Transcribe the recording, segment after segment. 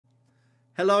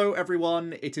Hello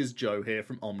everyone, it is Joe here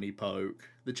from OmniPoke,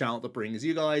 the channel that brings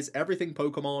you guys everything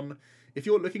Pokemon. If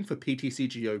you're looking for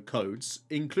PTCGO codes,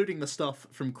 including the stuff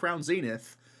from Crown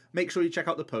Zenith, make sure you check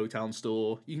out the Poketown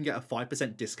store. You can get a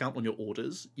 5% discount on your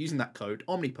orders using that code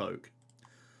OmniPoke.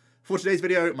 For today's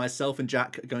video, myself and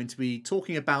Jack are going to be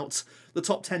talking about the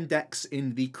top 10 decks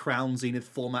in the Crown Zenith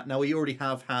format. Now, we already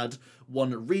have had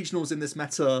one regionals in this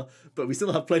meta, but we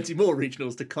still have plenty more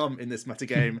regionals to come in this meta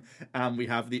game, and we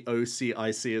have the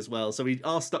OCIC as well. So we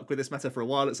are stuck with this meta for a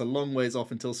while. It's a long ways off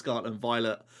until Scarlet and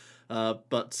Violet,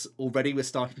 but already we're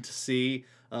starting to see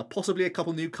possibly a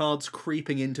couple new cards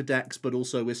creeping into decks, but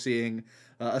also we're seeing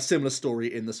a similar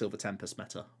story in the Silver Tempest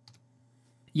meta.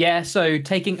 Yeah, so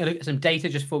taking a look at some data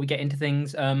just before we get into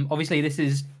things. Obviously,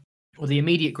 the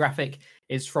immediate graphic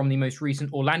is from the most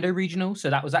recent Orlando regional. So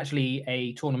that was actually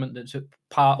a tournament that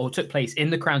took place in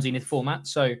the Crown Zenith format.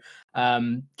 So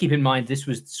keep in mind, this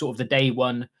was sort of the day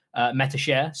one meta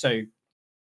share. So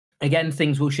again,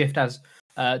 things will shift as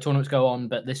tournaments go on,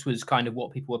 but this was kind of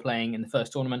what people were playing in the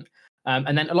first tournament.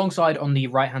 And then alongside on the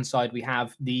right-hand side, we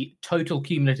have the total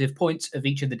cumulative points of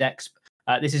each of the decks.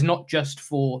 This is not just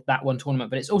for that one tournament,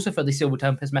 but it's also for the Silver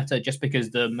Tempest meta, just because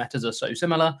the metas are so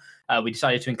similar. We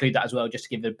decided to include that as well, just to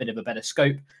give it a bit of a better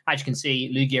scope. As you can see,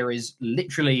 Lugia is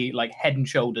literally like head and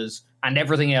shoulders and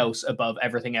everything else above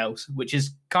everything else, which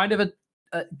is kind of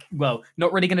well,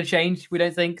 not really going to change, we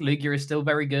don't think. Lugia is still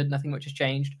very good. Nothing much has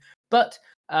changed. But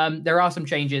there are some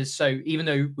changes. So even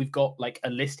though we've got like a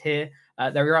list here,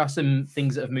 there are some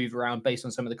things that have moved around based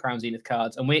on some of the Crown Zenith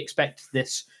cards, and we expect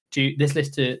this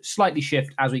list to slightly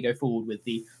shift as we go forward with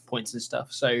the points and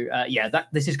stuff. So yeah,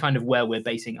 this is kind of where we're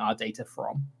basing our data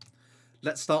from.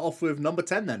 Let's start off with number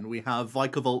 10 then. We have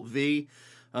Vikavolt V.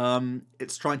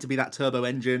 It's trying to be that turbo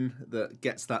engine that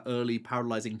gets that early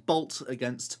paralyzing bolt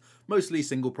against mostly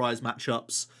single prize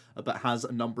matchups, but has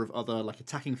a number of other like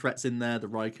attacking threats in there. The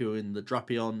Raikou and the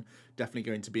Drapion definitely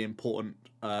going to be important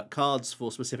cards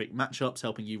for specific matchups,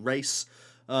 helping you race.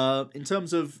 In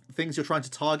terms of things you're trying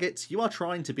to target, you are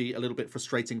trying to be a little bit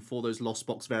frustrating for those Lost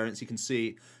Box variants. You can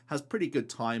see has pretty good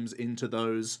times into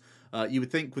those. You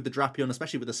would think with the Drapion,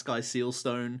 especially with the Sky Seal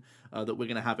Stone that we're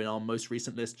going to have in our most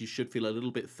recent list, you should feel a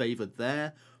little bit favoured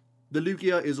there. The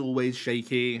Lugia is always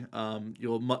shaky.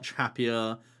 You're much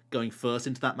happier going first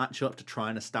into that matchup to try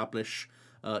and establish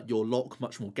your lock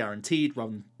much more guaranteed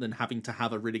rather than having to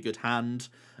have a really good hand.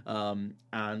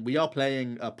 And we are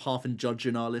playing Path and Judge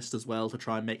in our list as well to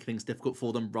try and make things difficult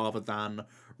for them rather than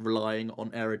relying on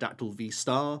Aerodactyl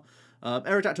V-Star.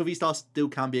 Aerodactyl V-Star still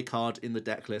can be a card in the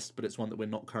deck list, but it's one that we're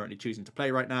not currently choosing to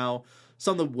play right now.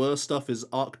 Some of the worst stuff is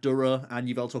Arcdura and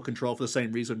Yveltal Control for the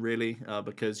same reason, really,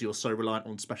 because you're so reliant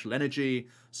on special energy,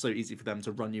 so easy for them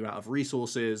to run you out of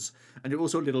resources, and you're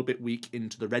also a little bit weak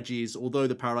into the Regis. Although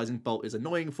the Paralyzing Bolt is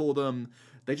annoying for them,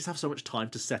 they just have so much time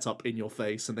to set up in your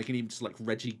face, and they can even just like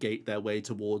Regigate their way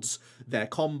towards their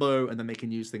combo, and then they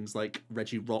can use things like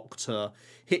Regirock to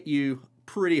hit you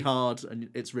pretty hard, and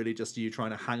it's really just you trying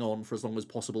to hang on for as long as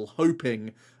possible,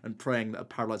 hoping and praying that a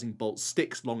Paralyzing Bolt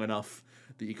sticks long enough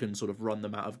that you can sort of run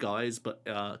them out of guys, but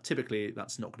typically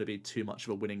that's not going to be too much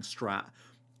of a winning strat.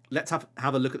 Let's have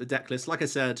a look at the deck list. Like I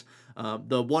said,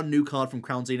 the one new card from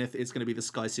Crown Zenith is going to be the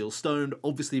Sky Seal Stone,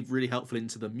 obviously really helpful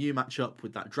into the Mew matchup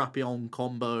with that Drapion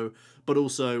combo, but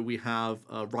also we have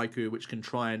Raikou, which can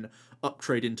try and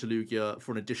uptrade into Lugia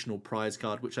for an additional prize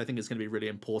card, which I think is going to be really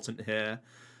important here.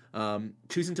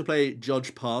 Choosing to play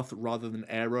Judge Path rather than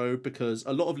Aero, because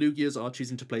a lot of Lugias are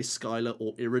choosing to play Skylar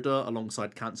or Irida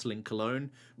alongside cancelling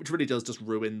Cologne, which really does just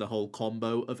ruin the whole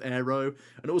combo of Aero,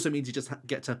 and it also means you just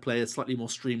get to play a slightly more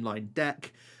streamlined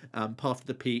deck. Path to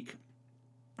the Peak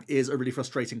is a really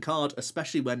frustrating card,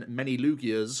 especially when many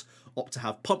Lugias opt to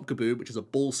have Pumpkaboo, which is a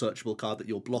ball searchable card that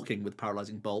you're blocking with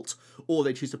Paralyzing Bolt, or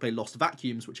they choose to play Lost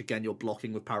Vacuums, which again you're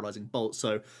blocking with Paralyzing Bolt.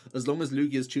 So as long as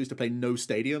Lugias choose to play no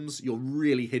stadiums, you're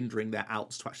really hindering their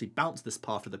outs to actually bounce this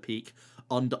Path to the Peak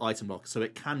under item lock. So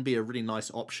it can be a really nice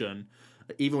option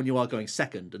even when you are going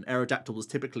second, and Aerodactyl was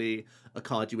typically a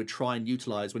card you would try and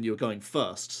utilize when you were going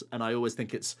first, and I always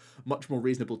think it's much more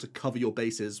reasonable to cover your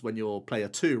bases when you're player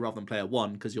 2 rather than player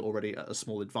 1, because you're already at a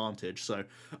small advantage. So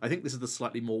I think this is the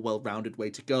slightly more well-rounded way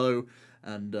to go,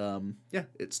 and yeah,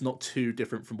 it's not too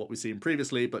different from what we've seen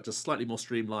previously, but just slightly more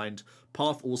streamlined.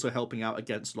 Path also helping out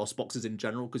against Lost Boxes in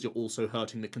general, because you're also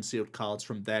hurting the concealed cards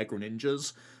from their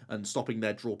Greninjas, and stopping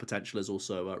their draw potential is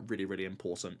also really, really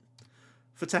important.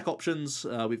 For tech options,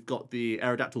 we've got the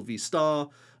Aerodactyl V-Star.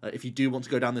 If you do want to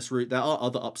go down this route, there are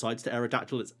other upsides to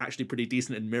Aerodactyl. It's actually pretty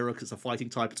decent in Mirror because it's a fighting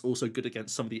type. It's also good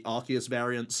against some of the Arceus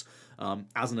variants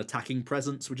as an attacking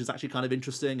presence, which is actually kind of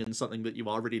interesting, and something that you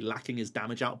are really lacking is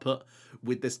damage output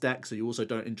with this deck, so you also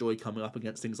don't enjoy coming up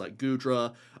against things like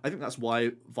Goodra. I think that's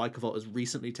why Vikavolt has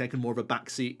recently taken more of a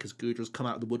backseat, because Goodra's come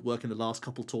out of the woodwork in the last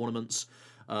couple tournaments.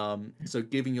 So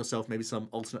giving yourself maybe some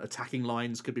alternate attacking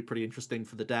lines could be pretty interesting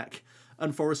for the deck.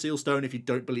 And for a Sealstone, if you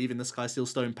don't believe in the Sky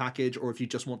Sealstone package, or if you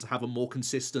just want to have a more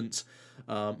consistent,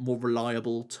 more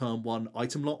reliable turn 1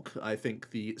 item lock, I think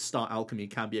the Star Alchemy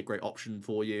can be a great option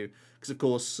for you. Because of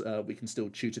course, we can still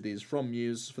tutor these from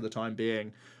Muse for the time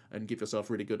being, and give yourself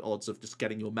really good odds of just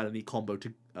getting your Melanie combo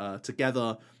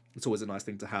together. It's always a nice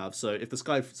thing to have. So if the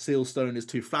Sky Sealstone is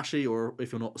too flashy, or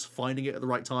if you're not finding it at the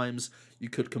right times, you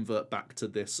could convert back to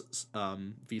this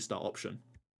V-Star option.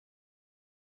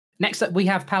 Next up, we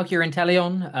have Palkia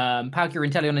Inteleon. Palkia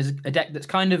Inteleon is a deck that's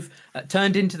kind of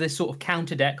turned into this sort of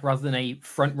counter deck rather than a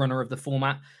front runner of the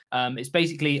format. It's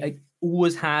basically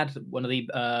always had one of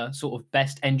the sort of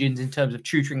best engines in terms of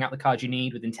tutoring out the cards you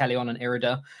need with Inteleon and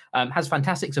Irida. Has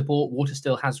fantastic support. Water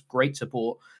still has great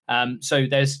support. So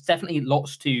there's definitely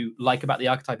lots to like about the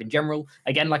archetype in general.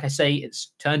 Again, like I say,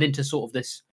 it's turned into sort of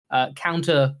this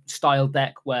counter style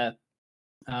deck where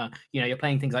you're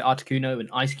playing things like Articuno and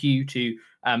Ice-Q to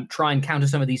try and counter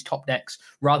some of these top decks,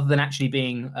 rather than actually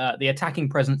being the attacking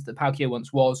presence that Palkia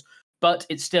once was. But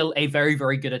it's still a very,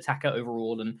 very good attacker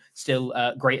overall, and still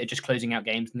great at just closing out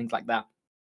games and things like that.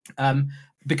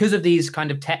 Because of these kind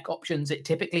of tech options, it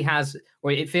typically has,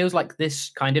 or it feels like this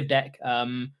kind of deck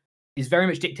is very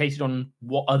much dictated on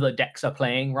what other decks are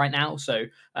playing right now. So,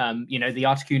 the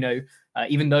Articuno,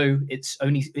 even though it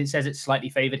says it's slightly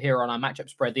favored here on our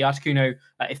matchup spread, the Articuno,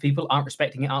 if people aren't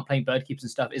respecting it, aren't playing bird keeps and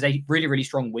stuff, is a really, really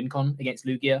strong win con against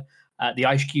Lugia. The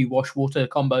Ice-Q Wash Water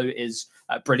combo is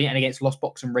brilliant against Lost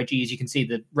Box and Reggie. As you can see,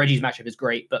 the Reggie's matchup is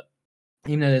great, but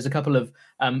even though there's a couple of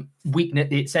weakness,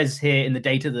 it says here in the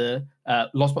data the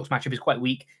Lost Box matchup is quite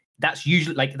weak. That's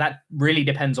usually that really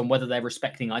depends on whether they're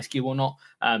respecting Ice-Q or not.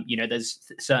 There's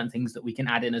certain things that we can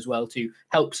add in as well to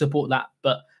help support that.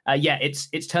 But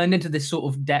it's turned into this sort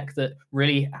of deck that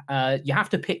really you have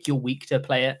to pick your week to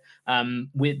play it.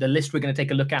 With the list we're going to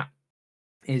take a look at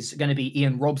is going to be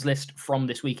Ian Robb's list from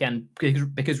this weekend,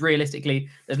 because realistically,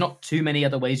 there's not too many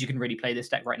other ways you can really play this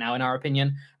deck right now, in our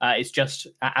opinion. It's just,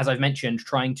 as I've mentioned,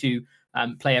 trying to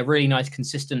play a really nice,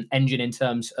 consistent engine in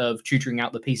terms of tutoring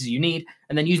out the pieces you need,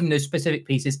 and then using those specific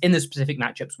pieces in the specific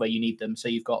matchups where you need them. So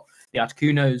you've got the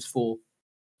Articunos for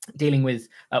dealing with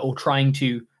or trying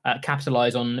to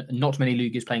capitalize on not many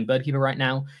Lugias playing Birdkeeper right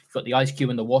now. You've got the Ice-Q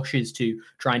and the Washes to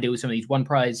try and deal with some of these one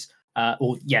prize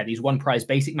these one prize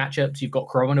basic matchups. You've got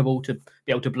Coronable to be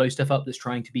able to blow stuff up that's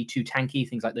trying to be too tanky,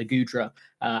 things like the Goodra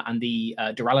and the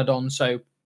Duraludon. So,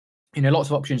 lots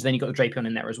of options. Then you've got the Drapion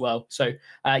in there as well. So,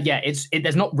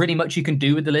 there's not really much you can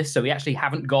do with the list. So we actually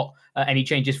haven't got any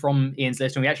changes from Ian's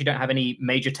list, and we actually don't have any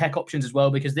major tech options as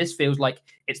well, because this feels like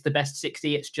it's the best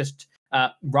 60. It's just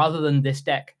rather than this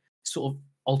deck sort of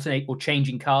alternate or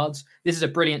changing cards, this is a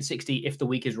brilliant 60 if the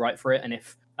week is right for it, and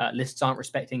if lists aren't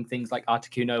respecting things like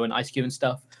Articuno and Ice-Q and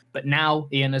stuff. But now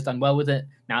Ian has done well with it.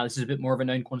 Now this is a bit more of a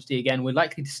known quantity again. We're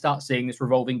likely to start seeing this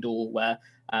revolving door where,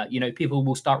 people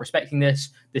will start respecting this.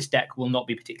 This deck will not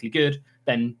be particularly good.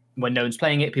 Then when no one's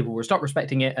playing it, people will stop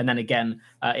respecting it. And then again,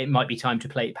 it might be time to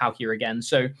play Palkia again.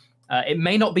 So it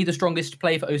may not be the strongest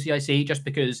play for OCIC just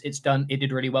because it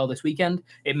did really well this weekend.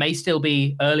 It may still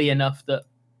be early enough that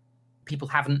people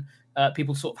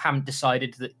sort of haven't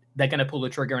decided that they're going to pull the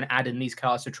trigger and add in these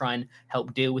cards to try and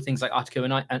help deal with things like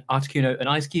Articuno and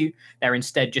Ice-Q. They're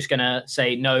instead just going to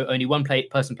say, no, only one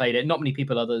person played it. Not many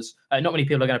people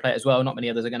are going to play it as well. Not many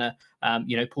others are going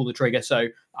to, pull the trigger. So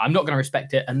I'm not going to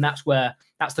respect it. And that's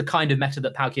the kind of meta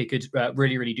that Palkia could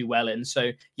really, really do well in.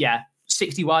 So yeah,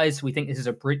 60-wise, we think this is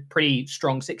a pretty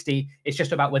strong 60. It's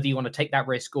just about whether you want to take that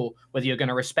risk or whether you're going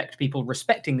to respect people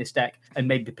respecting this deck and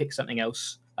maybe pick something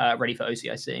else ready for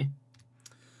OCIC.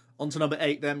 On to number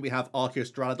 8 then, we have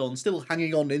Arceus Duraludon still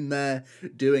hanging on in there,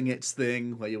 doing its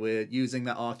thing, where we're using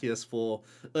that Arceus for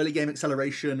early game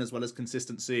acceleration as well as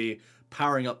consistency,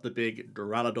 powering up the big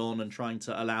Duraludon and trying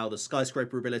to allow the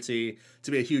Skyscraper ability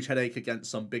to be a huge headache against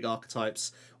some big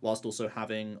archetypes, whilst also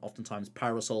having oftentimes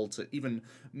Parasol to even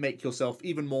make yourself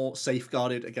even more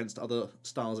safeguarded against other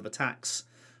styles of attacks.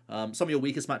 Some of your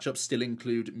weakest matchups still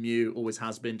include Mew, always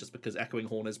has been, just because Echoing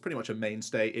Horn is pretty much a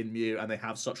mainstay in Mew, and they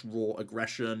have such raw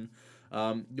aggression.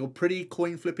 You're pretty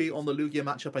coin flippy on the Lugia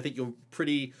matchup. I think you're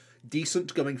pretty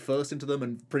decent going first into them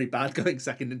and pretty bad going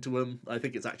second into them. I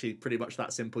think it's actually pretty much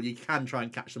that simple. You can try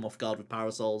and catch them off guard with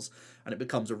parasols, and it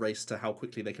becomes a race to how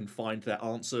quickly they can find their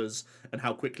answers and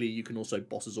how quickly you can also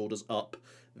boss's orders up.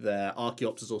 Their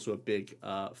Archeops is also a big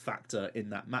factor in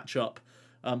that matchup.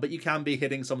 But you can be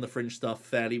hitting some of the fringe stuff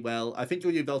fairly well. I think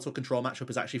your Yveltal control matchup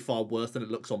is actually far worse than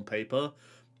it looks on paper,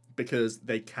 because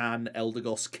they can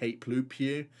Eldegoss Cape Loop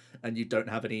you, and you don't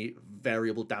have any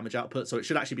variable damage output, so it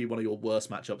should actually be one of your worst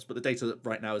matchups. But the data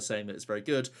right now is saying that it's very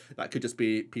good. That could just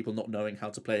be people not knowing how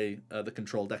to play the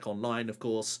control deck online, of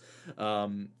course.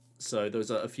 So those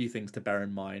are a few things to bear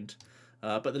in mind.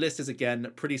 But the list is,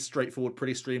 again, pretty straightforward,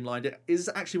 pretty streamlined. It is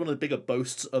actually one of the bigger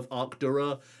boasts of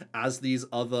Arcdura, as these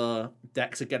other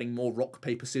decks are getting more rock,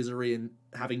 paper, scissory and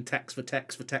having techs for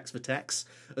techs for techs for techs.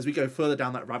 As we go further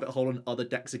down that rabbit hole and other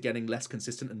decks are getting less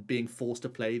consistent and being forced to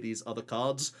play these other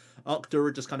cards,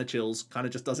 Arcdura just kind of chills, kind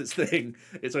of just does its thing.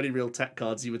 Its only real tech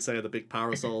cards, you would say, are the big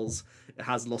parasols. It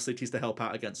has Lost Cities to help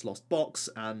out against Lost Box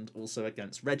and also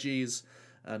against Reggies.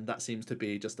 And that seems to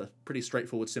be just a pretty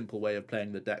straightforward, simple way of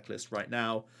playing the deck list right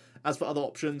now. As for other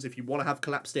options, if you want to have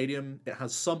Collapse Stadium, it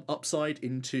has some upside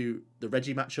into the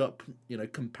Reggie matchup, you know,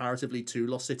 comparatively to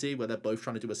Lost City, where they're both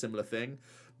trying to do a similar thing.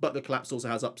 But the Collapse also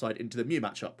has upside into the Mew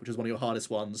matchup, which is one of your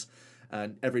hardest ones.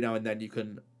 And every now and then you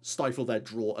can stifle their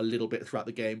draw a little bit throughout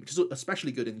the game, which is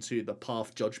especially good into the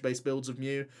Path Judge-based builds of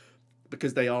Mew,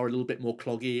 because they are a little bit more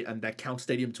cloggy, and their counter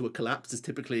stadium to a collapse is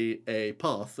typically a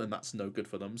path, and that's no good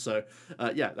for them. So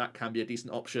yeah, that can be a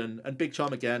decent option. And Big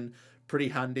Charm, again, pretty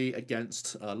handy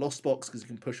against Lost Box, because you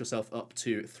can push yourself up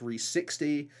to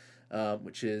 360,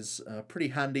 which is pretty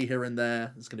handy here and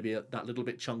there. It's going to be that little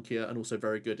bit chunkier, and also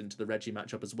very good into the Reggie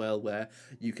matchup as well, where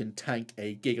you can tank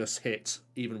a Gigas hit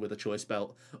even with a Choice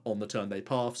Belt on the turn they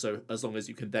path. So as long as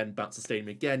you can then bounce the stadium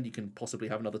again, you can possibly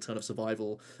have another turn of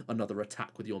survival, another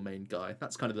attack with your main guy.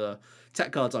 That's kind of the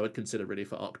tech cards I would consider really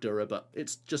for Arcdura, but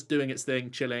it's just doing its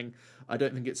thing, chilling. I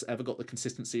don't think it's ever got the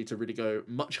consistency to really go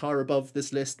much higher above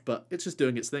this list, but it's just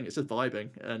doing its thing. It's just vibing,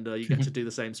 and you get to do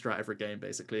the same strat every game,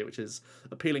 basically, which is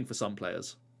appealing for some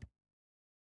players.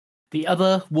 The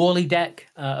other Wally deck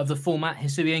of the format,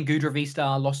 Hisuian Gudra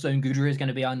V-Star, Lost Zone Gudra, is going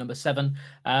to be our number 7.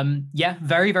 Yeah,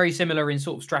 very, very similar in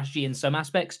sort of strategy in some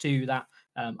aspects to that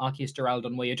Arceus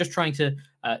Duraludon, where you're just trying to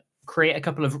create a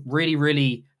couple of really,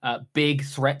 really big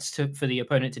threats for the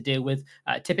opponent to deal with.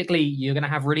 Typically, you're going to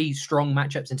have really strong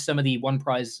matchups in some of the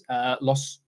one-prize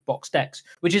Lost Box decks,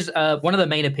 which is one of the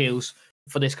main appeals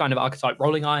for this kind of archetype.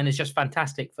 Rolling Iron is just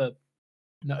fantastic for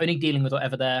not only dealing with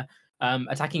whatever they're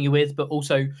attacking you with, but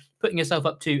also putting yourself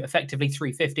up to effectively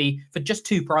 350 for just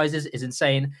 2 prizes is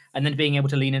insane. And then being able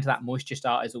to lean into that Moisture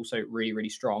Start is also really, really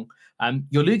strong.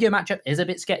 Your Lugia matchup is a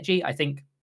bit sketchy. I think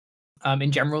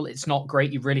in general, it's not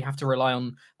great. You really have to rely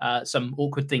on some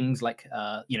awkward things like,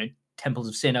 you know, Temples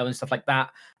of Sinnoh and stuff like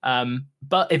that.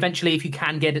 But eventually, if you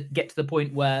can get to the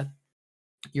point where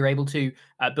you're able to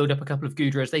build up a couple of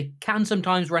Gudras, they can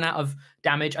sometimes run out of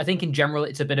damage. I think in general,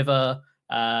 it's a bit of a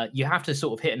you have to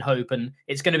sort of hit and hope, and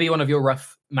it's going to be one of your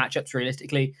rough matchups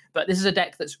realistically. But this is a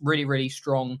deck that's really, really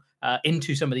strong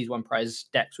into some of these one prize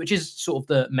decks, which is sort of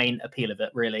the main appeal of it,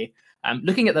 really.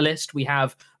 Looking at the list, we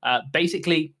have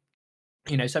basically,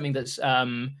 you know, something that's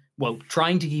well,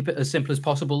 trying to keep it as simple as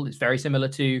possible. It's very similar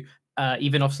to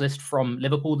Evenov's list from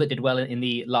Liverpool that did well in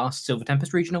the last Silver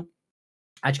Tempest regional.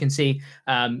 As you can see,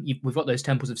 we've got those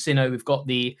Temples of Sinnoh. We've got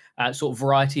the sort of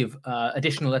variety of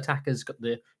additional attackers. Got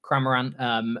the Cramorant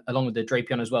along with the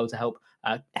Drapion as well to help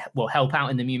help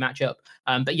out in the Mew matchup.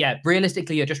 But yeah,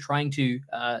 realistically, you're just trying to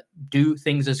do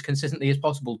things as consistently as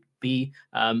possible. Be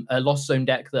a Lost Zone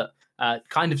deck that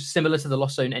kind of similar to the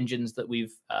Lost Zone engines that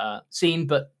we've seen,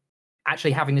 but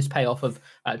actually having this payoff of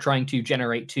trying to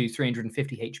generate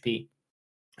 350 HP.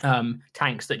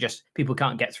 Tanks that just people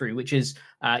can't get through, which is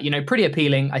you know, pretty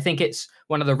appealing. I think it's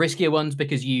one of the riskier ones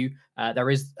because there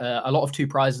is a lot of 2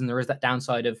 prizes, and there is that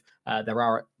downside of there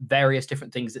are various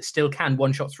different things that still can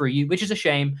one-shot through you, which is a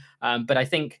shame. But I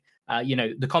think you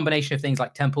know, the combination of things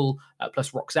like Temple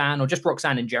plus Roxanne, or just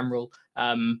Roxanne in general,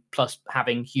 plus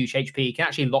having huge HP, can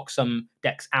actually lock some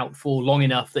decks out for long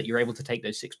enough that you're able to take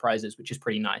those 6 prizes, which is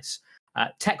pretty nice.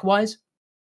 Tech-wise,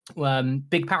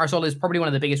 Big Parasol is probably one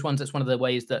of the biggest ones. That's one of the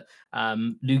ways that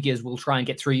Lugias will try and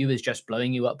get through you, is just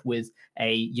blowing you up with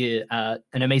an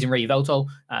amazing Ray Yveltal.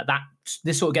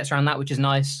 This sort of gets around that, which is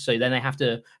nice. So then they have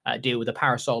to deal with a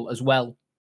Parasol as well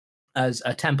as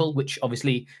a Temple, which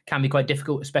obviously can be quite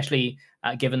difficult, especially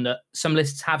given that some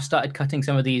lists have started cutting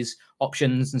some of these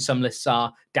options, and some lists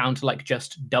are down to like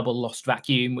just double Lost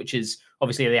Vacuum, which is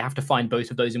obviously they have to find both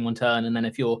of those in one turn. And then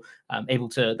if you're able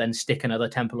to then stick another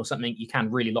Temple or something, you can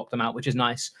really lock them out, which is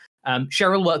nice.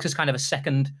 Cheryl works as kind of a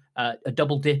second, a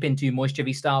double dip into Moisture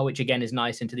V-Star, which again is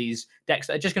nice into these decks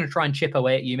that are just going to try and chip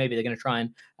away at you. Maybe they're going to try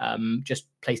and just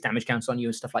place damage counts on you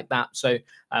and stuff like that. So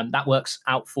that works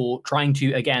out for trying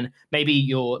to, again, maybe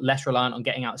you're less reliant on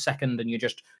getting out second and you're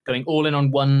just going all in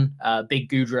on one big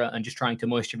Gudra and just trying to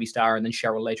Moisture V-Star and then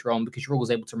Cheryl later on, because you're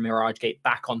always able to Mirage Gate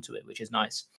back onto it, which is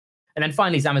nice. And then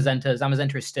finally, Zamazenta.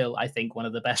 Zamazenta is still, I think, one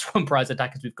of the best one prize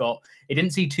attackers we've got. It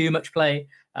didn't see too much play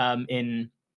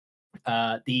in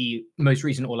the most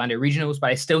recent Orlando regionals,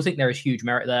 but I still think there is huge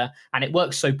merit there, and it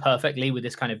works so perfectly with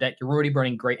this kind of deck. You're already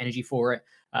burning great energy for it.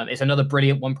 It's another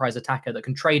brilliant one prize attacker that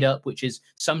can trade up, which is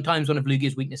sometimes one of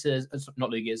Lugia's weaknesses, not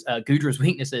Lugia's, Gudra's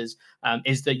weaknesses,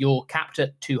 is that you're capped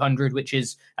at 200, which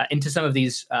is into some of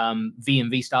these V and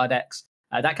V star decks.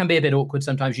 That can be a bit awkward.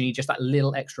 Sometimes you need just that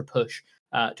little extra push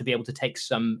to be able to take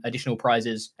some additional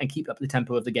prizes and keep up the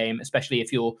tempo of the game, especially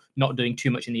if you're not doing too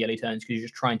much in the early turns because you're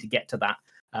just trying to get to that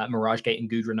Mirage Gate and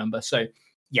Gudra number. So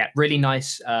yeah, really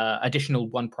nice additional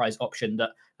one prize option that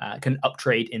can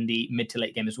uptrade in the mid to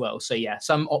late game as well. So yeah,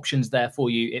 some options there for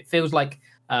you. It feels like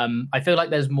I feel like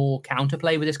there's more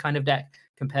counterplay with this kind of deck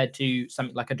compared to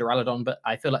something like a Duraludon, but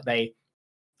I feel like they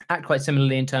act quite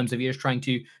similarly in terms of you're just trying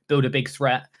to build a big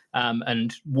threat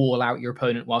and wall out your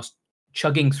opponent whilst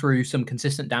chugging through some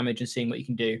consistent damage and seeing what you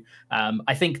can do.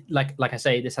 I think, like I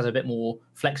say, this has a bit more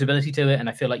flexibility to it, and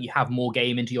I feel like you have more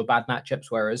game into your bad matchups,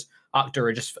 whereas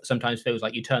Arctura just sometimes feels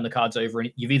like you turn the cards over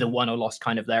and you've either won or lost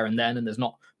kind of there and then, and there's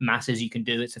not masses you can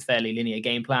do. It's a fairly linear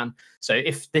game plan. So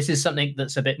if this is something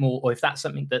that's a bit more, or if that's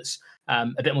something that's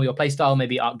a bit more your play style,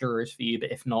 maybe Arctura is for you,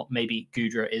 but if not, maybe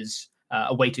Gudra is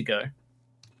a way to go.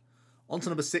 On to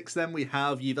number 6 then, we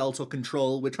have Yveltal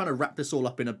Control. We're trying to wrap this all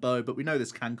up in a bow, but we know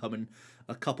this can come in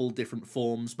a couple different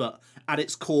forms. But at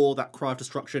its core, that Cry of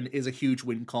Destruction is a huge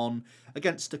win con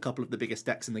against a couple of the biggest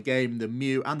decks in the game. The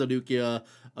Mew and the Lugia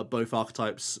are both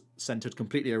archetypes centered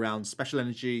completely around special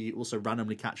energy. You also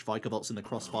randomly catch Vikavolt in the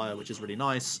crossfire, which is really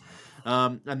nice.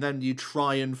 And then you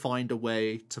try and find a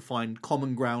way to find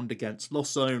common ground against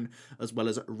Lost Zone, as well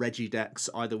as Reggie decks,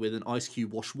 either with an Ice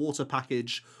Cube Wash Water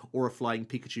package or a Flying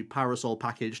Pikachu Parasol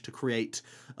package to create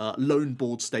lone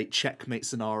board state checkmate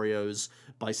scenarios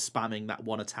by spamming that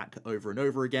one attack over and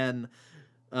over again.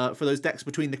 For those decks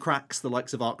between the cracks, the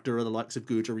likes of Arctura, the likes of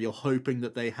Gudra, you're hoping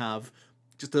that they have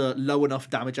just a low enough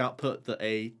damage output that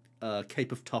a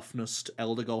Cape of Toughness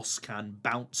Eldegoss can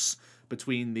bounce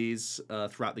between these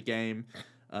throughout the game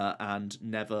and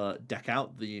never deck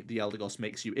out. The Eldegoss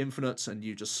makes you infinite and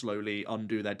you just slowly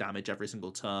undo their damage every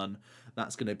single turn.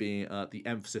 That's going to be the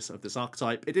emphasis of this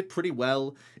archetype. It did pretty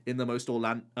well in the most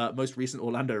recent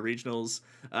Orlando regionals,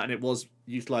 and it was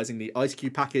utilizing the Ice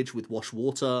Cube package with Wash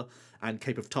Water and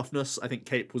Cape of Toughness. I think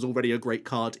Cape was already a great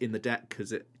card in the deck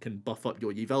because it can buff up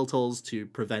your Yveltals to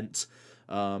prevent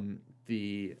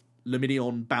the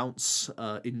Lumineon bounce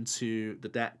into the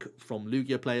deck from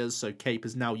Lugia players, so Cape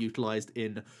is now utilised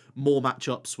in more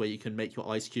matchups where you can make your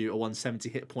Ice Cube a 170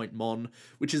 hit point Mon,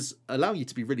 which is allowing you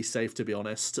to be really safe, to be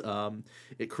honest.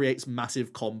 It creates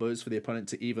massive combos for the opponent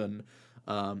to even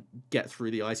get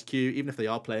through the Ice Cube, even if they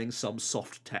are playing some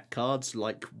soft tech cards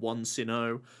like one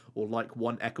Sinnoh or like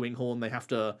one Echoing Horn. They have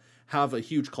to have a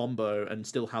huge combo and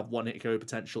still have one hit KO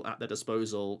potential at their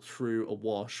disposal through a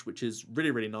wash, which is really,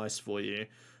 really nice for you.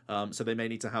 So they may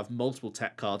need to have multiple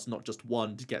tech cards, not just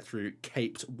one, to get through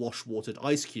caped, wash-watered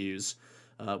Ice Cubes,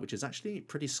 which is actually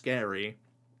pretty scary.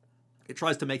 It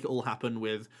tries to make it all happen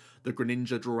with the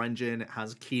Greninja draw engine. It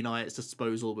has Keen Eye at its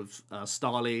disposal with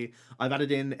Starly. I've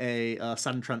added in a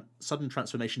Sudden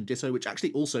Transformation Ditto, which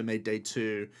actually also made Day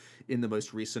 2 in the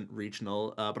most recent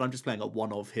regional, but I'm just playing a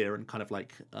one-of here and kind of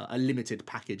like a limited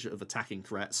package of attacking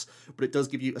threats. But it does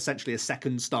give you essentially a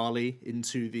second Starly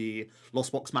into the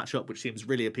Lost Box matchup, which seems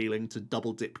really appealing to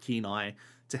double-dip Keen Eye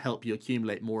to help you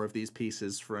accumulate more of these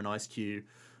pieces for an Ice Cube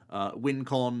win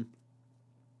con.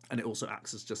 And it also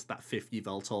acts as just that 5th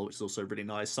Yveltal, which is also really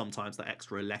nice. Sometimes that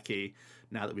extra Lecky,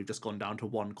 now that we've just gone down to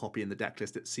one copy in the deck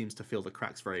list, it seems to fill the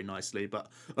cracks very nicely. But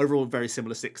overall, very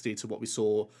similar 60 to what we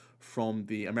saw from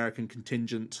the American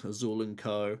contingent, Azul &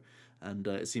 Co. And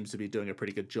it seems to be doing a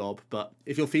pretty good job. But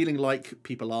if you're feeling like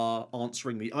people are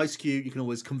answering the Ice Cube, you can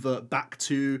always convert back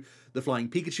to the Flying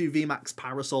Pikachu VMAX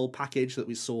Parasol package that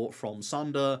we saw from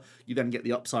Sander. You then get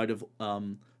the upside of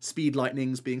Speed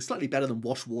Lightnings being slightly better than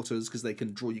Wash Waters because they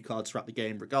can draw you cards throughout the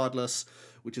game regardless,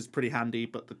 which is pretty handy.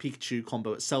 But the Pikachu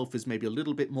combo itself is maybe a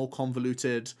little bit more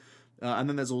convoluted. And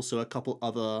then there's also a couple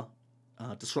other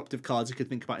disruptive cards you could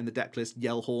think about in the deck list.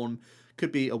 Yellhorn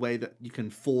could be a way that you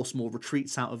can force more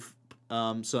retreats out of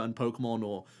certain Pokemon,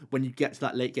 or when you get to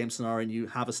that late game scenario and you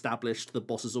have established the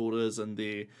boss's orders and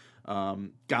the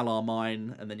Galar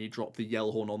Mine, and then you drop the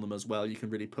Yellhorn on them as well, you can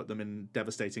really put them in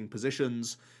devastating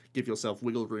positions, give yourself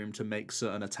wiggle room to make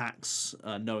certain attacks,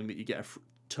 knowing that you get a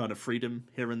turn of freedom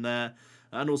here and there.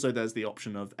 And also there's the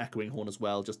option of Echoing Horn as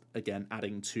well, just again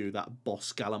adding to that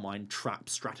boss Galamine trap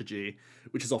strategy,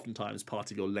 which is oftentimes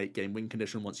part of your late game win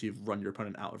condition once you've run your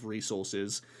opponent out of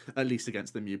resources, at least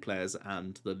against the Mew players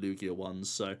and the Lugia ones.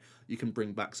 So you can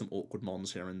bring back some awkward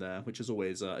mons here and there, which is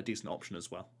always a decent option as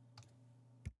well.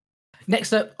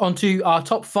 Next up, onto our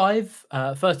top 5.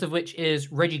 First of which is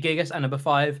Regigigas at number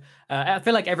 5. I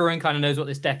feel like everyone kind of knows what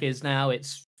this deck is now.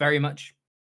 It's very much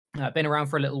been around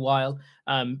for a little while,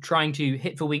 trying to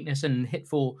hit for weakness and hit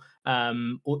for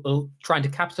or trying to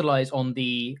capitalize on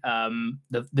the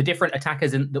different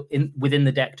attackers within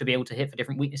the deck to be able to hit for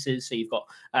different weaknesses. So you've got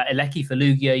Eleki for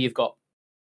Lugia, you've got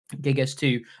Gigas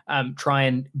to try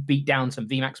and beat down some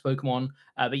VMAX Pokemon,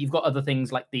 but you've got other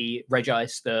things like the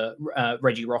Regice, the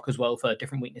Regirock as well for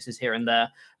different weaknesses here and there,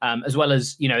 as well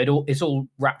as, you know, it's all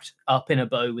wrapped up in a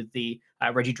bow with the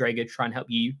Regidrago to try and help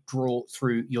you draw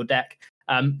through your deck.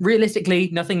 Realistically,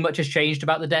 nothing much has changed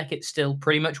about the deck. It's still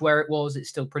pretty much where it was. It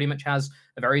still pretty much has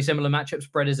a very similar matchup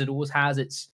spread as it always has.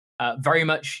 It's very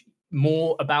much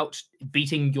more about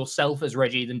beating yourself as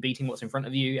Reggie than beating what's in front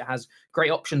of you. It has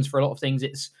great options for a lot of things.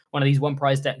 It's one of these one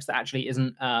prize decks that actually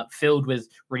isn't filled with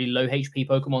really low HP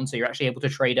Pokemon, so you're actually able to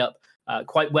trade up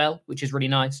quite well, which is really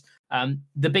nice.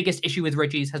 The biggest issue with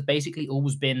Reggie's has basically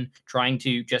always been trying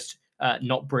to just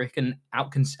not brick and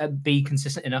be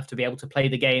consistent enough to be able to play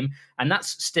the game, and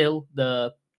that's still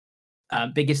the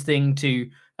biggest thing to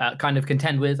kind of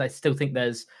contend with. I still think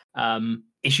there's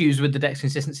issues with the deck's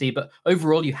consistency, but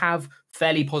overall you have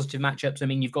fairly positive matchups. I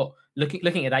mean, you've got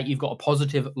looking at that, you've got a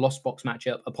positive Lost Box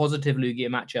matchup, a positive Lugia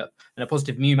matchup, and a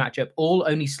positive Mew matchup, all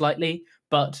only slightly,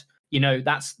 but you know,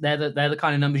 they're the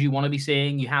kind of numbers you want to be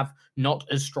seeing. You have not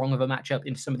as strong of a matchup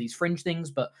into some of these fringe things,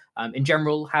 but in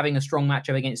general, having a strong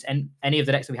matchup against any of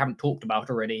the decks that we haven't talked about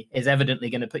already is evidently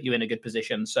going to put you in a good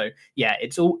position. So yeah,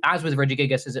 it's all as with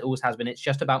Regigigas as it always has been. It's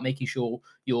just about making sure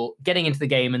you're getting into the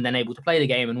game and then able to play the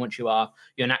game. And once you are,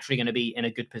 you're naturally going to be in a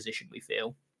good position, we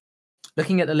feel.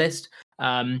 Looking at the list,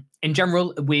 in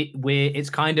general, it's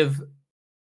kind of,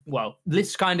 well,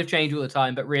 lists kind of change all the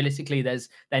time, but realistically,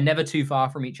 they're never too far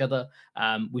from each other.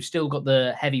 We've still got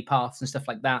the heavy paths and stuff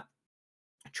like that,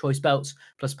 choice belts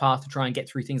plus path to try and get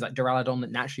through things like Duraludon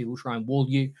that naturally will try and wall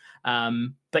you.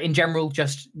 But in general,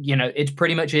 just, you know, it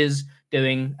pretty much is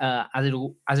doing as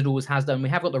it always has done. We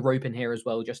have got the rope in here as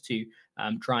well, just to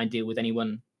try and deal with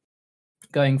anyone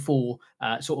going for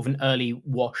sort of an early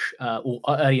wash or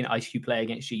early an Ice Cube play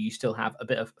against you. You still have a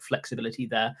bit of flexibility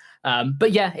there.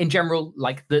 But yeah, in general,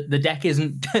 like the deck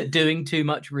isn't doing too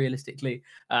much realistically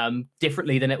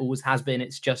differently than it always has been.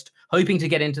 It's just hoping to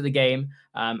get into the game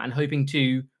and hoping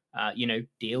to you know,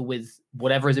 deal with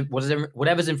whatever's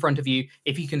in front of you.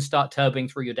 If you can start turboing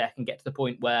through your deck and get to the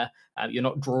point where you're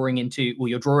not drawing into, or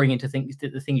you're drawing into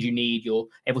the things you need, you're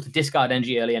able to discard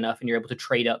energy early enough, and you're able to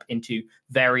trade up into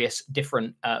various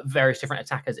different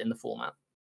attackers in the format.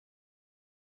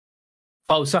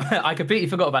 Oh, sorry, I completely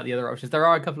forgot about the other options. There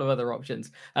are a couple of other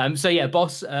options. So yeah,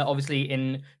 boss obviously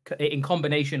in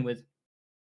combination with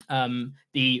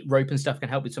the rope and stuff can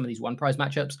help with some of these one prize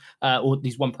matchups or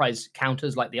these one prize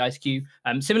counters like the Ice Cube.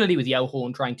 Similarly with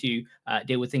Yellhorn, trying to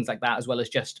deal with things like that, as well as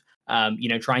just you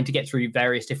know, trying to get through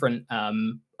various different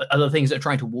other things that are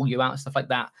trying to wall you out and stuff like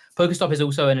that. Pokestop is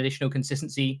also an additional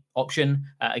consistency option.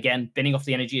 Again, binning off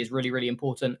the energy is really, really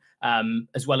important,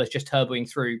 as well as just turboing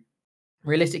through.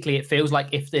 Realistically, it feels like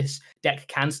if this deck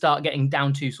can start getting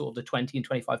down to sort of the 20 and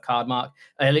 25 card mark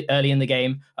early in the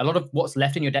game, a lot of what's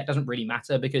left in your deck doesn't really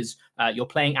matter, because you're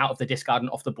playing out of the discard and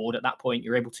off the board at that point.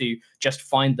 You're able to just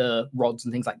find the rods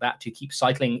and things like that to keep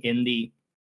cycling in the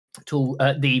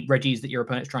the Reggies that your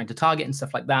opponent's trying to target and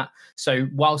stuff like that. So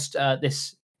whilst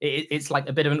it's like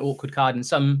a bit of an awkward card in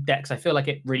some decks, I feel like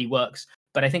it really works.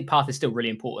 But I think path is still really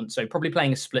important. So probably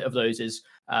playing a split of those is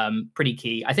pretty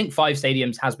key. I think 5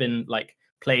 stadiums has been like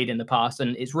played in the past,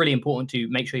 and it's really important to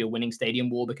make sure you're winning stadium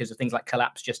war because of things like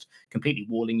collapse just completely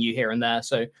walling you here and there.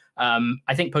 So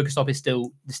I think Pokestop is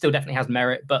still definitely has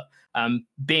merit, but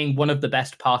being one of the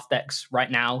best path decks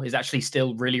right now is actually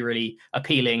still really, really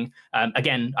appealing.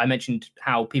 Again, I mentioned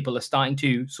how people are starting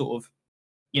to sort of,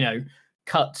 you know,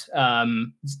 cut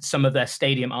some of their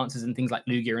stadium answers and things like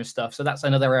Lugia and stuff. So that's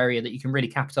another area that you can really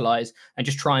capitalize and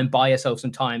just try and buy yourself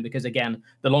some time, because again,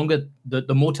 the longer,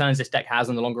 the more turns this deck has,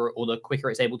 and the longer or the quicker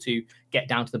it's able to get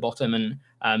down to the bottom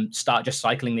and start just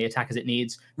cycling the attack as it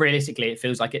needs. Realistically, it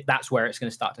feels like that's where it's going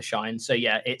to start to shine. So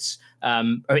yeah, it's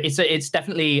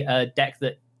definitely a deck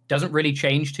that doesn't really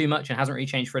change too much and hasn't really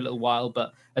changed for a little while,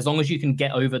 but as long as you can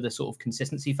get over the sort of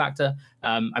consistency factor,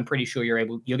 I'm pretty sure you're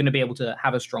going to be able to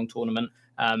have a strong tournament.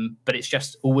 But it's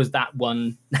just always that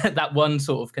one that one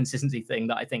sort of consistency thing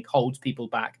that I think holds people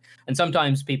back. And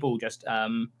sometimes people just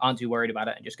aren't too worried about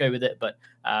it and just go with it. But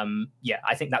yeah,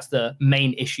 I think that's the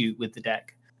main issue with the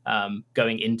deck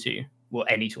going into, well,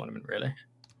 any tournament really.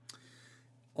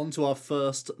 On to our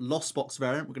first Lost Box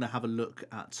variant. We're going to have a look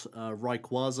at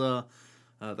Rayquaza.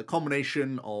 The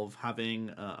combination of having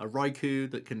a Raikou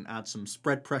that can add some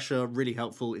spread pressure, really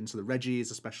helpful into the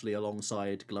Regis, especially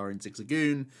alongside Galarian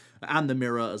Zigzagoon, and the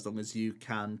Mirror, as long as you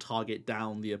can target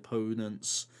down the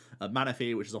opponent's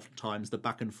Manaphy, which is oftentimes the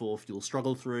back and forth you'll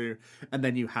struggle through. And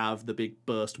then you have the big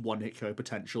burst one-hit KO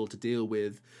potential to deal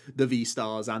with the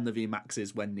V-Stars and the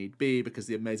V-Maxes when need be, because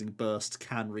the Amazing Burst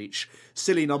can reach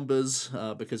silly numbers,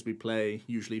 because we play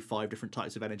usually 5 different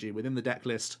types of energy within the deck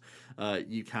list.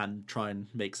 You can try and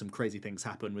make some crazy things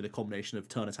happen with a combination of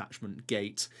turn attachment,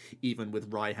 gate, even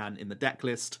with Raihan in the deck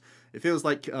list. It feels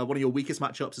like one of your weakest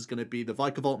matchups is going to be the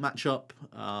Vikavolt matchup,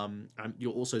 and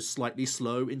you're also slightly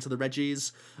slow into the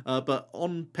Regis, but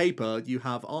on paper you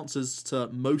have answers to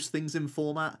most things in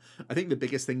format. I think the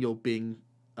biggest thing you're being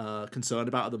concerned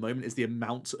about at the moment is the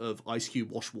amount of Ice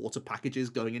Cube Wash Water packages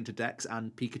going into decks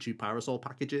and Pikachu Parasol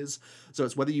packages. So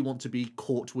it's whether you want to be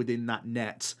caught within that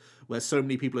net where so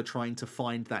many people are trying to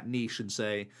find that niche and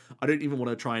say, I don't even want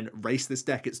to try and race this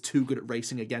deck, it's too good at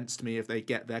racing against me. If they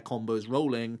get their combos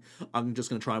rolling, I'm just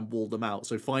going to try and wall them out.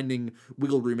 So finding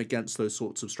wiggle room against those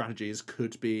sorts of strategies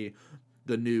could be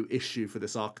the new issue for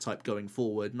this archetype going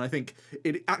forward. And I think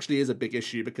it actually is a big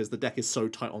issue because the deck is so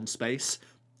tight on space.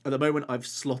 At the moment, I've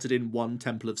slotted in one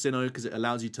Temple of Sinnoh because it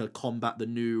allows you to combat the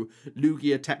new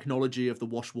Lugia technology of the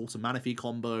Wash Water Manaphy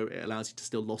combo. It allows you to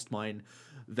still Lost Mine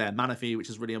their Manaphy, which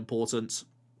is really important.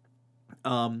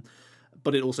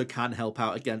 But it also can help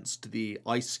out against the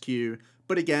Ice Q.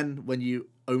 But again, when you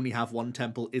only have one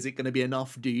Temple, is it going to be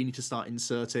enough? Do you need to start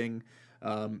inserting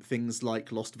things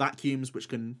like Lost Vacuums, which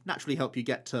can naturally help you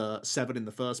get to 7 in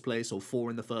the first place or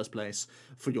 4 in the first place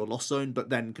for your Lost Zone, but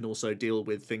then can also deal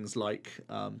with things like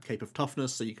Cape of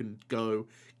Toughness, so you can go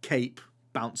Cape,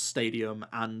 Bounce Stadium,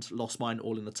 and Lost Mine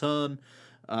all in the turn.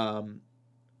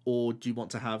 Or do you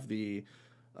want to have the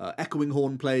Echoing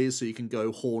Horn plays, so you can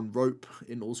go Horn Rope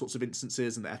in all sorts of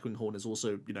instances, and the Echoing Horn is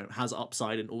also, has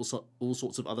upside in all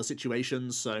sorts of other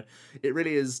situations. So it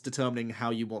really is determining how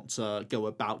you want to go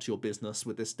about your business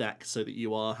with this deck, so that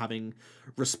you are having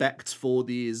respect for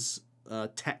these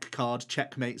tech card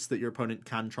checkmates that your opponent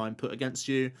can try and put against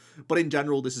you. But in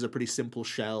general, this is a pretty simple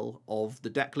shell of the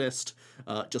deck list,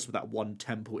 just with that one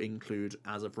Temple include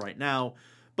as of right now.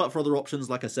 But for other options,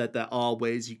 like I said, there are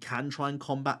ways you can try and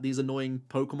combat these annoying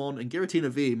Pokemon, and Giratina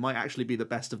V might actually be the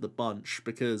best of the bunch,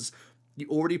 because you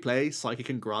already play Psychic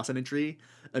and Grass Energy,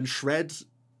 and Shred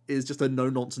is just a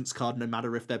no-nonsense card no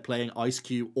matter if they're playing Ice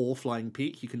Cube or Flying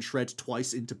Peak. You can Shred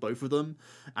twice into both of them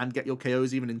and get your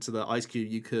KOs. Even into the Ice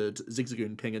Cube, you could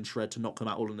Zigzagoon, Ping, and Shred to knock them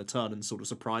out all in a turn and sort of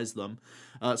surprise them.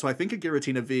 So I think a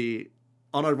Giratina V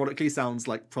unironically sounds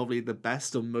like probably the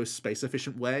best or most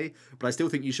space-efficient way, but I still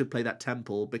think you should play that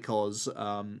Temple because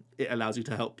it allows you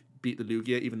to help beat the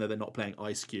Lugia, even though they're not playing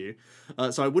Ice Q.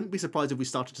 So I wouldn't be surprised if we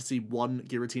started to see one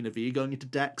Giratina V going into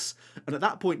decks, and at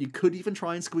that point you could even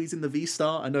try and squeeze in the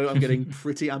V-Star. I know I'm getting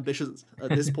pretty ambitious at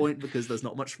this point because there's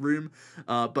not much room,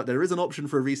 but there is an option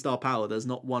for a V-Star power. There's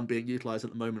not one being utilized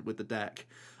at the moment with the deck,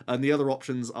 and the other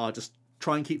options are just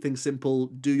try and keep things simple,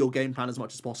 do your game plan as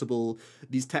much as possible.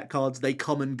 These tech cards, they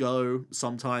come and go.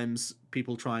 Sometimes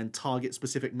people try and target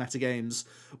specific metagames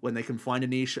when they can find a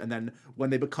niche, and then when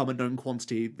they become a known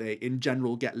quantity, they in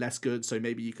general get less good, so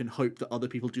maybe you can hope that other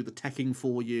people do the teching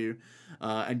for you,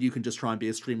 and you can just try and be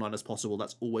as streamlined as possible.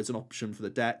 That's always an option for the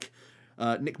deck.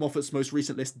 Nick Moffat's most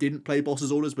recent list didn't play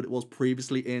Boss's Orders, but it was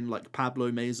previously in like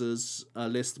Pablo Mesa's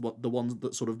list, the ones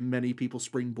that sort of many people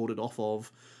springboarded off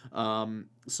of.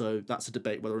 So that's a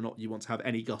debate whether or not you want to have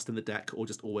any Gust in the deck or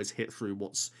just always hit through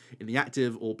what's in the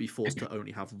active or be forced to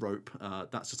only have Rope.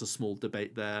 That's just a small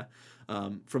debate there.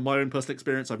 From my own personal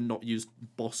experience, I've not used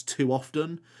Boss too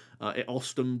often. It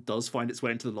often does find its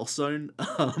way into the Lost Zone,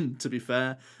 to be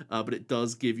fair, but it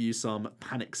does give you some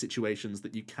panic situations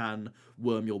that you can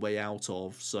worm your way out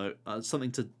of. So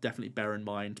something to definitely bear in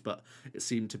mind, but it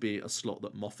seemed to be a slot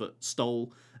that Moffat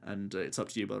stole, and it's up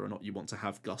to you whether or not you want to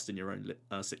have Gust in your own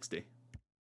 60.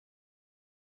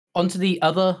 Onto the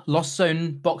other Lost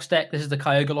Zone box deck. This is the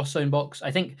Kyogre Lost Zone box.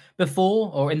 I think before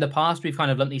or in the past, we've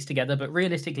kind of lumped these together, but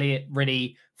realistically, it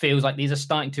really feels like these are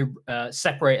starting to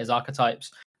separate as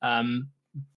archetypes.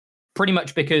 Pretty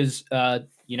much because,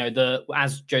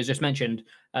 as Joe's just mentioned,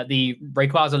 the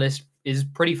Rayquaza list is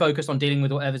pretty focused on dealing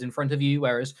with whatever's in front of you,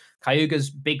 whereas Kyogre's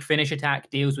big finish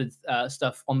attack deals with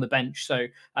stuff on the bench. So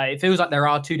it feels like there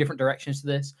are two different directions to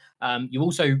this. You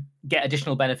also get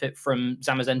additional benefit from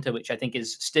Zamazenta, which I think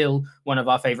is still one of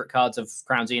our favorite cards of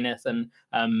Crown Zenith. And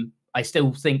I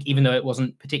still think, even though it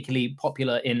wasn't particularly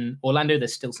popular in Orlando,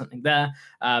 there's still something there.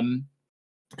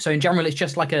 So in general, it's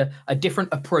just like a different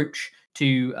approach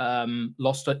to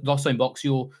Lost Zone box.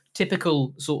 Your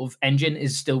typical sort of engine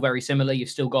is still very similar. You've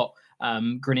still got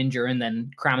Greninja and then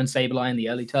Cram and Sableye in the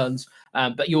early turns.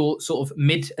 But your sort of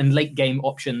mid and late game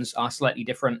options are slightly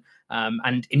different.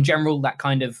 And in general, that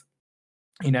kind of,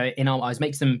 in our eyes,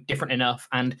 makes them different enough.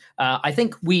 And I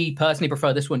think we personally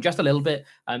prefer this one just a little bit.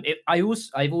 I've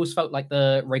always felt like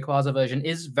the Rayquaza version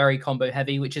is very combo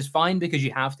heavy, which is fine because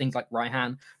you have things like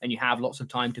Raihan and you have lots of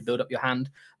time to build up your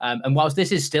hand. And whilst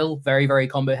this is still very, very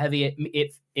combo heavy,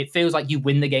 it feels like you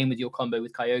win the game with your combo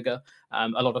with Kyogre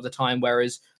a lot of the time.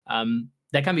 Whereas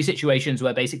there can be situations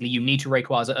where basically you need to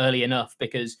Rayquaza early enough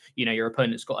because, your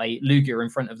opponent's got a Lugia in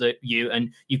front of you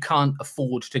and you can't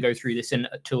afford to go through this in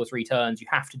 2 or 3 turns. You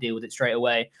have to deal with it straight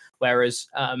away. Whereas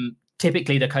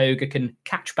typically the Kyogre can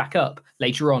catch back up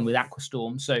later on with Aqua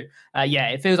Storm. So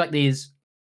it feels like these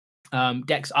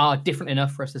decks are different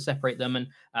enough for us to separate them. And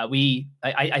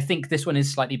I think this one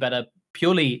is slightly better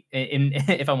purely in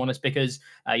if I'm honest, because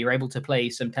you're able to play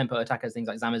some tempo attackers, things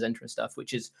like Zamazenta and stuff,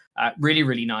 which is really,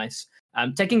 really nice.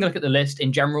 Taking a look at the list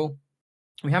in general,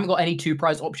 we haven't got any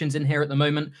 2-prize options in here at the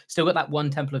moment. Still got that one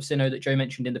Temple of Sinnoh that Joe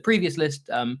mentioned in the previous list,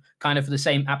 kind of for the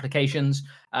same applications.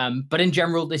 But in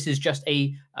general, this is just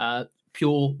a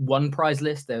pure 1-prize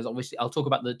list. There's obviously, I'll talk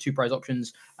about the 2-prize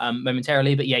options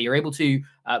momentarily, but yeah, you're able to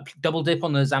double dip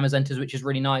on the Zamazentas, which is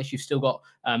really nice. You've still got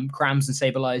Crams and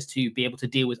Sableyes to be able to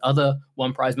deal with other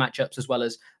 1-prize matchups, as well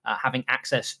as having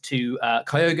access to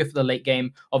Kyogre for the late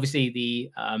game. Obviously, the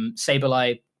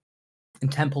Sableye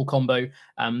and Temple combo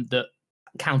that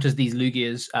counters these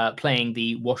Lugias playing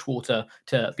the Wash Water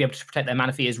to be able to protect their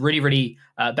Manaphy is really, really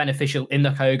beneficial in the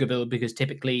Kyogre build, because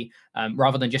typically,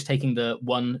 rather than just taking the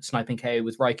one sniping KO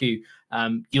with Raikou,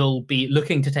 you'll be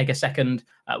looking to take a second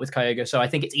with Kyogre. So I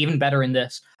think it's even better in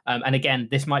this. And again,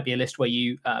 this might be a list where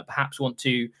you perhaps want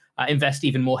to invest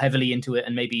even more heavily into it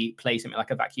and maybe play something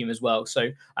like a Vacuum as well. So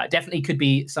definitely could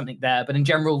be something there. But in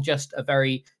general, just a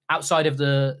very, outside of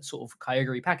the sort of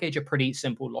Kyogre package, a pretty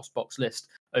simple Lost Box list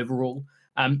overall.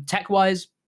 Tech-wise,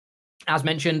 as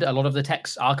mentioned, a lot of the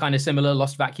techs are kind of similar.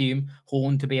 Lost Vacuum,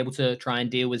 Horn to be able to try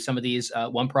and deal with some of these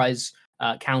 1-prize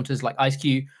counters like Ice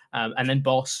Cube, and then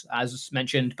Boss, as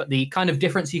mentioned. But the kind of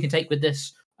difference you can take with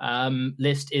this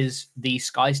list is the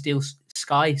Sky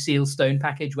Seal Stone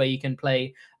package, where you can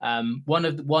play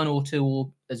one or two,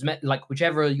 or like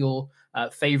whichever your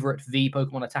favorite V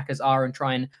Pokemon attackers are, and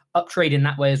try and uptrade in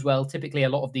that way as well. Typically, a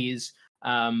lot of these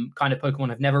kind of Pokemon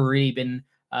have never really been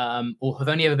or have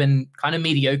only ever been kind of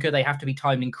mediocre. They have to be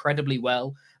timed incredibly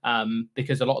well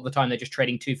because a lot of the time they're just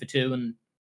trading 2 for 2. And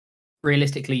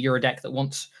realistically, you're a deck that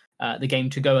wants the game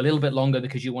to go a little bit longer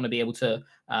because you want to be able to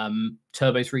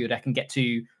turbo through your deck and get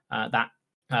to that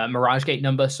Mirage Gate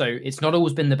number. So it's not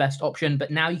always been the best option, but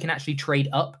now you can actually trade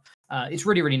up. It's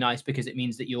really, really nice because it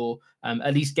means that you're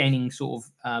at least gaining sort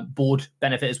of board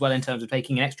benefit as well in terms of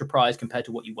taking an extra prize compared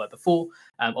to what you were before.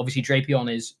 Obviously, Drapion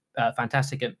is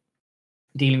fantastic at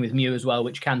dealing with Mew as well,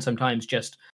 which can sometimes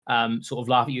just sort of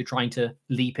laugh at you trying to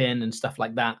leap in and stuff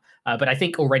like that. But I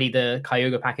think already the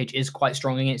Kyogre package is quite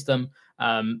strong against them.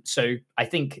 So I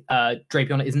think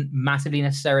Drapion isn't massively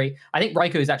necessary. I think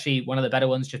Raikou is actually one of the better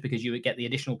ones just because you would get the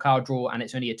additional card draw and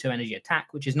it's only a 2-energy attack,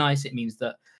 which is nice. It means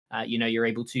that, you're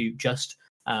able to just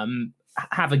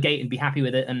have a gate and be happy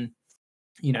with it and,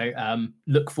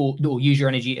 look for or use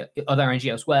your other energy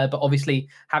elsewhere. But obviously,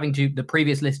 having to the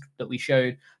previous list that we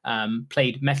showed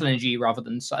played metal energy rather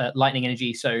than lightning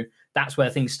energy, so that's where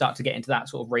things start to get into that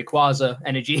sort of Rayquaza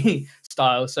energy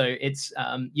style. So it's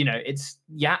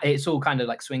it's all kind of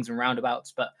like swings and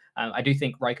roundabouts. But I do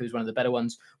think Raikou is one of the better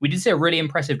ones. We did see a really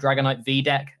impressive Dragonite V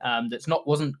deck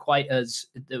wasn't quite as,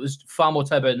 it was far more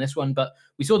turbo than this one, but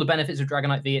we saw the benefits of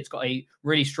Dragonite V. It's got a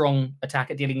really strong attack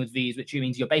at dealing with Vs, which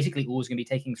means you're basically always going to be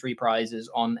taking 3 prizes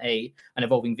on an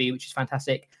evolving V, which is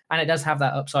fantastic. And it does have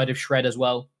that upside of Shred as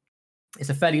well. It's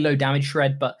a fairly low damage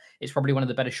Shred, but it's probably one of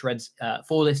the better Shreds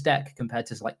for this deck compared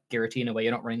to like Giratina, where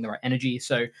you're not running the right energy.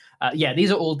 So yeah,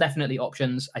 these are all definitely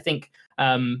options. I think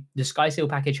the Sky Seal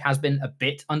package has been a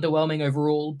bit underwhelming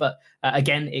overall, but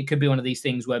again, it could be one of these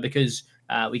things where because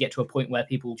we get to a point where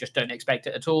people just don't expect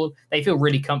it at all, they feel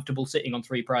really comfortable sitting on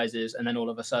 3 prizes, and then all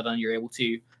of a sudden you're able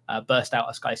to burst out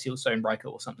a Sky Seal Stone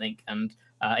Raikou or something, and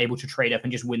able to trade up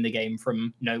and just win the game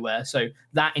from nowhere. So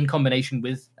that in combination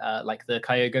with like the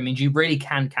Kyogre means you really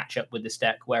can catch up with this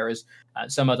deck, whereas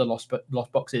some other lost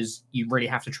boxes, you really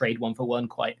have to trade 1 for 1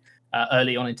 quite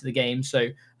early on into the game. So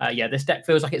yeah, this deck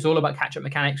feels like it's all about catch-up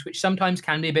mechanics, which sometimes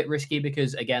can be a bit risky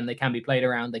because, again, they can be played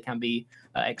around, they can be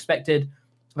expected.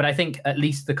 But I think at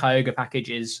least the Kyogre package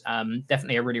is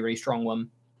definitely a really, really strong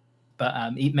one.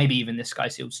 But maybe even this Sky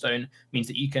Sealed Stone means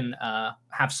that you can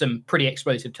have some pretty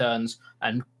explosive turns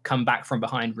and come back from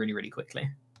behind really, really quickly.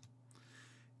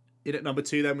 In at number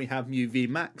 2, then, we have Mew V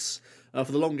Max.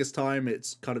 For the longest time,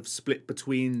 it's kind of split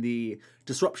between the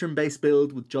Disruption-based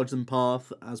build with Judge and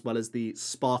Path, as well as the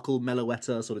Sparkle,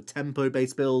 Meloetta, sort of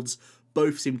tempo-based builds.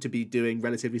 Both seem to be doing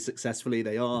relatively successfully.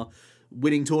 They are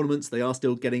winning tournaments. They are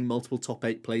still getting multiple top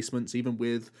 8 placements, even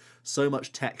with so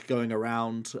much tech going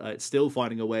around. It's still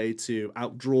finding a way to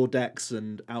outdraw decks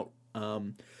and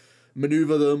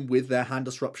maneuver them with their hand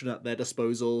disruption at their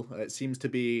disposal. It seems to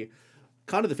be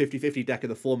kind of the 50-50 deck of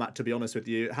the format, to be honest with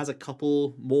you. It has a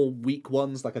couple more weak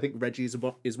ones, like I think Reggie is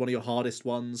one of your hardest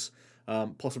ones.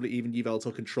 Possibly even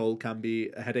Yveltal Control can be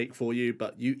a headache for you,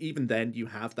 but even then you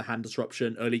have the hand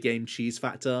disruption, early game cheese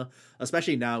factor,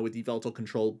 especially now with Yveltal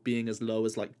Control being as low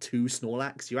as like 2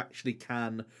 Snorlax. You actually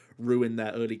can ruin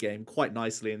their early game quite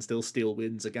nicely and still steal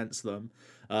wins against them.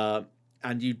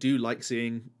 And you do like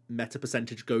seeing meta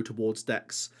percentage go towards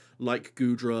decks like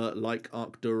Goodra, like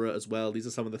Arcdura as well. These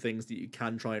are some of the things that you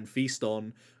can try and feast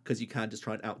on, because you can just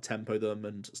try and out-tempo them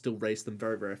and still race them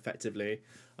very, very effectively.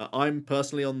 I'm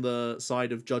personally on the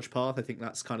side of Judge Path. I think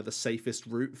that's kind of the safest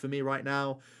route for me right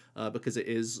now, because it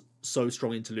is so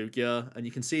strong into Lugia. And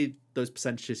you can see those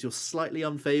percentages. You're slightly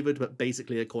unfavored, but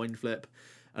basically a coin flip.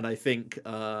 And I think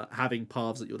having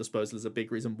Paths at your disposal is a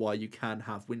big reason why you can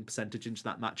have win percentage into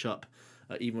that matchup,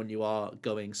 even when you are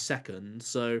going second.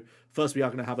 So first we are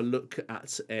going to have a look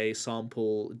at a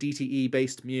sample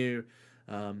DTE-based Mew.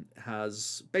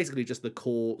 Has basically just the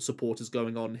core supporters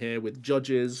going on here with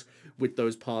Judges, with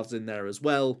those Paths in there as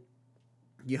well.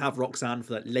 You have Roxanne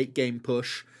for that late game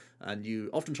push, and you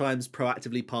oftentimes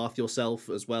proactively path yourself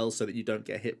as well so that you don't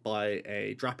get hit by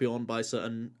a Drapion by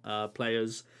certain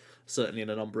players. Certainly in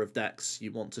a number of decks,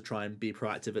 you want to try and be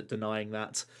proactive at denying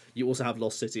that. You also have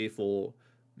Lost City for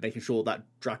making sure that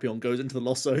Drapion goes into the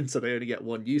Lost Zone, so they only get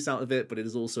 1 use out of it, but it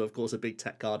is also, of course, a big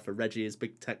tech card for Reggie, it's a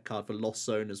big tech card for Lost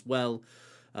Zone as well,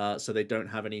 so they don't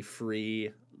have any free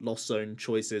Lost Zone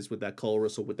choices with their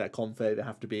Colress or with their Comfey. They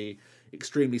have to be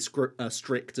extremely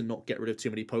strict and not get rid of too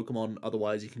many Pokemon,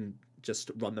 otherwise you can just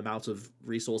run them out of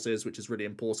resources, which is really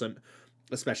important,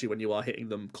 especially when you are hitting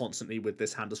them constantly with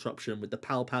this hand disruption. With the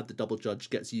Pal Pad, the Double Judge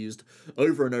gets used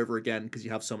over and over again because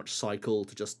you have so much cycle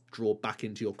to just draw back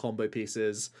into your combo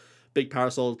pieces. Big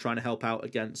Parasol trying to help out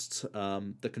against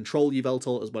the Control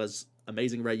Yveltal as well as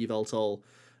Amazing Rare Yveltal.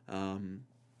 And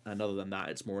other than that,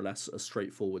 it's more or less a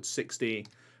straightforward 60.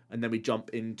 And then we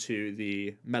jump into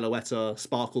the Meloetta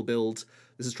Sparkle build.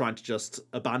 This is trying to just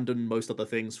abandon most other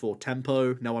things for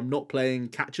tempo. Now, I'm not playing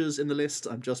catchers in the list.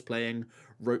 I'm just playing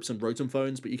ropes and Rotom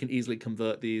Phones, but you can easily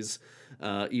convert these,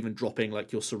 even dropping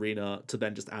like your Serena to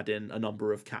then just add in a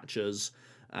number of catchers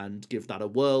and give that a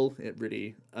whirl. It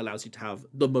really allows you to have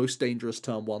the most dangerous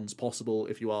turn 1s possible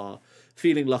if you are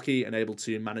feeling lucky and able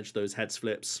to manage those heads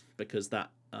flips, because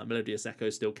that Melodious Echo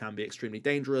still can be extremely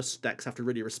dangerous. Decks have to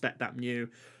really respect that Mew.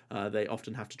 They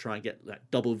often have to try and get like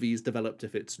double Vs developed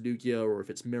if it's Lugia or if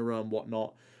it's Mirror and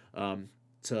whatnot,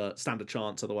 to stand a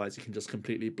chance. Otherwise, you can just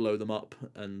completely blow them up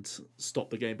and stop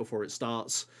the game before it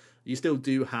starts. You still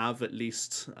do have at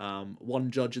least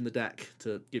 1 Judge in the deck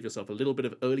to give yourself a little bit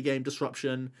of early game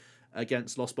disruption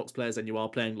against Lost Box players, and you are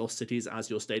playing Lost Cities as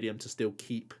your stadium to still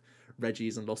keep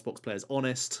Reggies and Lost Box players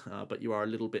honest, but you are a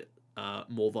little bit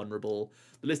more vulnerable.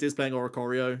 The list is playing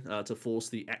Oricorio to force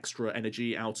the extra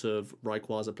energy out of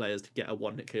Rayquaza players to get a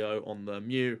 1-hit KO on the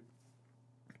Mew.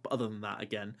 But other than that,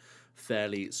 again,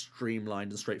 fairly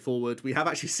streamlined and straightforward. We have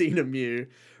actually seen a Mew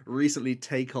recently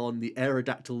take on the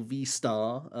Aerodactyl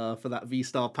V-Star for that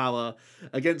V-Star power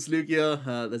against Lugia.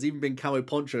 There's even been camo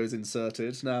ponchos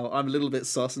inserted. Now, I'm a little bit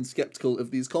sus and skeptical of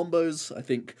these combos. I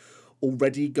think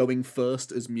already going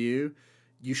first as Mew,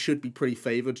 you should be pretty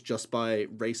favoured just by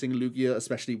racing Lugia,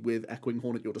 especially with Echoing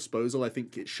Horn at your disposal. I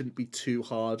think it shouldn't be too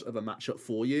hard of a matchup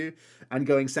for you. And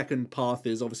going second path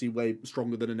is obviously way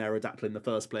stronger than an Aerodactyl in the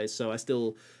first place, so I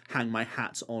still hang my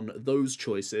hat on those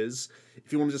choices.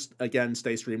 If you want to just, again,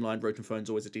 stay streamlined, Rotom Phone's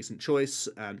always a decent choice.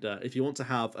 And if you want to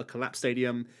have a Collapse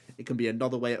Stadium, it can be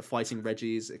another way at fighting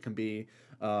Regis. It can be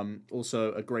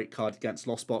also a great card against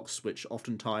Lost Box, which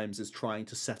oftentimes is trying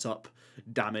to set up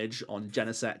damage on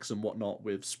Genesects and whatnot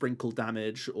with sprinkle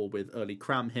damage or with early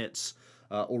cram hits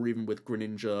or even with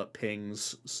Greninja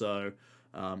pings. So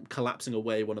collapsing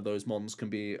away one of those mons can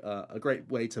be a great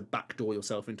way to backdoor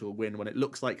yourself into a win when it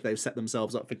looks like they've set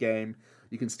themselves up for game.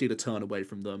 You can steal a turn away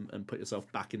from them and put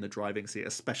yourself back in the driving seat,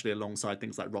 especially alongside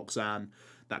things like Roxanne.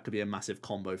 That could be a massive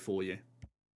combo for you.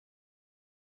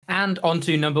 And on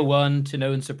to number one, to no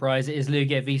one's surprise, it is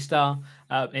Lugia V-Star.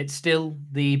 It's still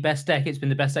the best deck. It's been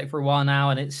the best deck for a while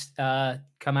now, and it's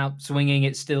come out swinging.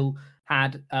 It's still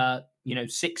had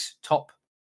 6 top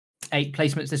 8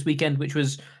 placements this weekend, which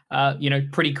was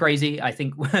pretty crazy. I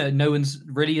think no one's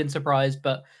really been surprised,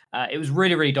 but it was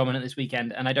really, really dominant this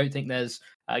weekend, and I don't think there's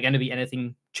going to be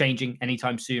anything changing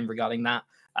anytime soon regarding that.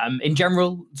 In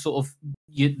general, sort of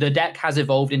the deck has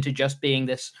evolved into just being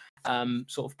this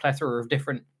sort of plethora of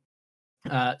different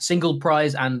single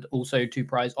prize and also 2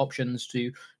 prize options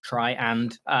to try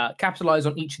and capitalize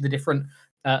on each of the different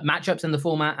matchups in the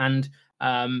format. And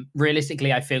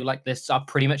realistically, I feel like lists are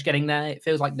pretty much getting there. It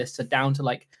feels like lists are down to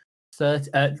like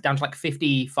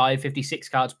 55, 56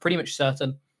 cards, pretty much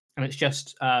certain. And it's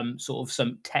just sort of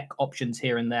some tech options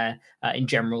here and there in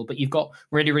general. But you've got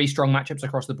really, really strong matchups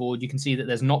across the board. You can see that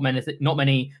there's not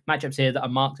many matchups here that are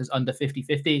marked as under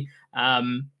 50-50.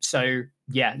 So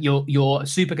yeah, you're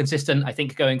super consistent. I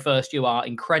think going first, you are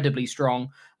incredibly strong.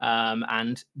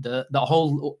 And the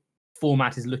whole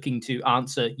format is looking to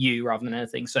answer you rather than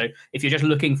anything. So if you're just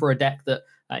looking for a deck that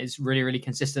is really, really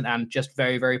consistent and just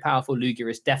very, very powerful,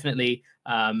 Lugia is definitely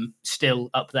still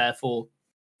up there for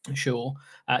sure.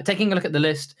 Taking a look at the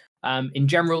list, in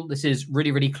general, this is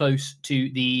really, really close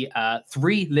to the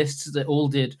 3 lists that all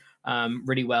did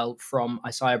really well from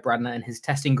Isaiah Bradner and his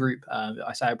testing group.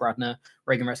 Isaiah Bradner,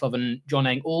 Reagan Retzlov, and John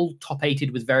Eng all top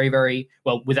 8'd with very, very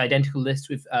well with identical lists.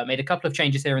 We've made a couple of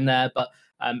changes here and there, but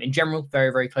in general,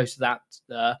 very, very close to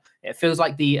that. It feels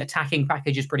like the attacking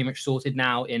package is pretty much sorted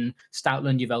now in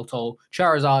Stoutland, Yveltal,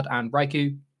 Charizard, and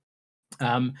Raikou.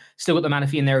 Still got the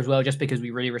Manaphy in there as well, just because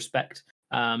we really respect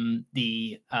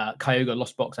the Kyogre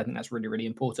Lost Box. I think that's really, really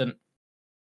important.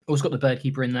 Also got the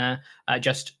Birdkeeper in there,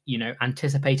 just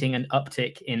anticipating an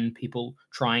uptick in people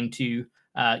trying to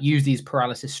use these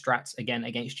paralysis strats again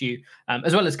against you,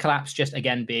 as well as Collapse just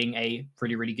again being a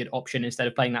really, really good option. Instead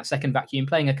of playing that second vacuum,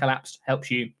 playing a Collapse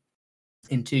helps you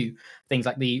into things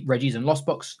like the Regis and Lost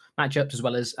Box matchups, as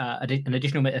well as an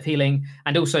additional bit of healing.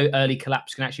 And also early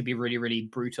Collapse can actually be really, really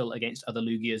brutal against other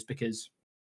Lugias, because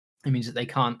it means that they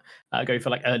can't go for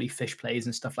like early fish plays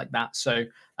and stuff like that. So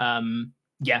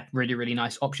yeah, really, really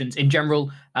nice options. In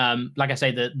general, like I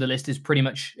say, the list is pretty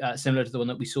much similar to the one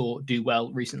that we saw do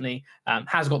well recently.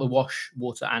 Has got the Wash,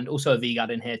 Water, and also a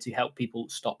V-Guard in here to help people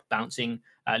stop bouncing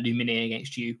Lumineer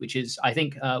against you, which is, I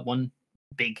think, one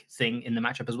big thing in the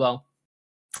matchup as well.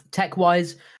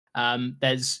 Tech-wise,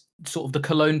 there's sort of the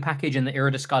Cologne package and the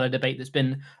Iridescala debate that's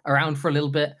been around for a little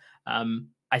bit.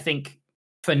 I think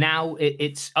for now,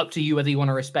 it's up to you whether you want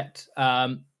to respect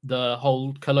the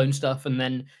whole Cologne stuff, and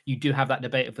then you do have that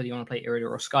debate of whether you want to play Irida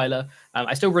or Skylar.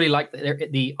 I still really like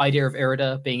the idea of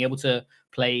Irida being able to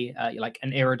play like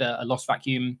an Irida, a Lost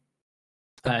Vacuum,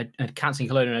 a Canceling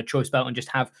Cologne, and a Choice Belt, and just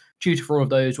have tutor for all of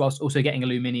those, whilst also getting a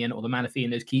Luminion or the Manaphy in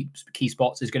those key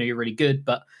spots is going to be really good.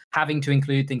 But having to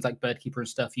include things like Birdkeeper and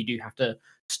stuff, you do have to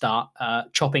start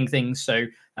chopping things. So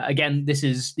again,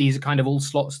 these are kind of all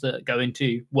slots that go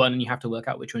into one, and you have to work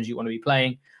out which ones you want to be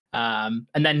playing. And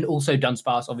then also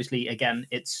Dunsparce, obviously, again,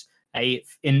 it's a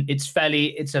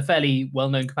fairly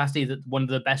well-known capacity that one of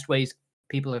the best ways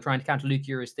people are trying to counter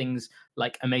Lugia is things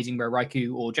like Amazing Rare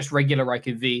Raikou or just regular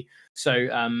Raikou V. So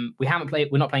we're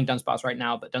not playing Dunsparce right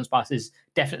now, but Dunsparce is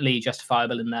definitely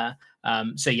justifiable in there.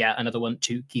 So yeah, another one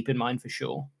to keep in mind for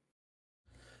sure.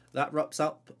 That wraps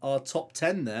up our top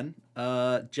 10 then.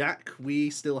 Jack, we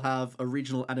still have a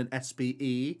regional and an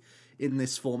SPE in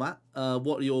this format.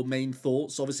 What are your main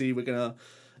thoughts? Obviously, we're going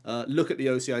to look at the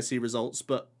OCIC results,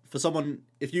 but for someone,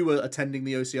 if you were attending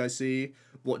the OCIC,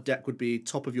 what deck would be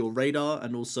top of your radar,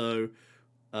 and also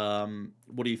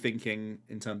what are you thinking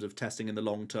in terms of testing in the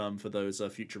long term for those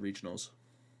future regionals?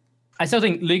 I still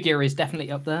think Lugia is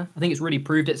definitely up there. I think it's really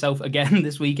proved itself again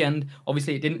this weekend.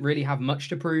 Obviously, it didn't really have much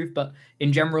to prove, but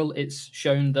in general, it's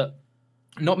shown that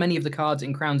not many of the cards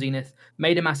in Crown Zenith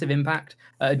made a massive impact.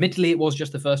 Admittedly, it was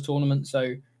just the first tournament,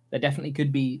 so there definitely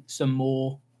could be some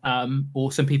more,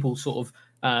 or some people sort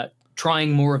of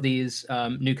trying more of these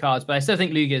new cards. But I still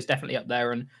think Lugia is definitely up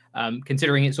there, and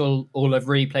considering it's all I've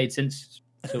really played since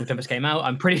Silver Tempest came out,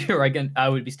 I'm pretty sure I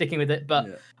would be sticking with it. But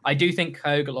yeah. I do think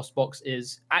Kyogre Lost Box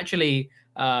is actually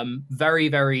very,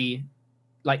 very,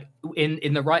 like,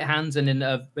 in the right hands and in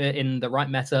the right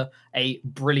meta, a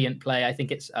brilliant play. I think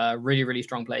it's a really, really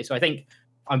strong play. So I think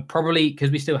I'm probably,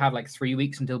 because we still have like 3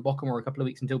 weeks until Bochum, or a couple of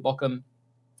weeks until Bochum,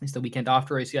 it's the weekend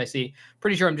after OCIC.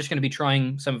 Pretty sure I'm just going to be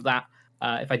trying some of that.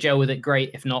 If I gel with it,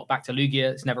 great. If not, back to Lugia.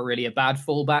 It's never really a bad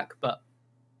fallback. But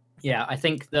yeah, I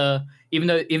think even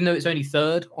though it's only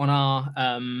third on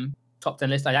our top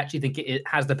 10 list, I actually think it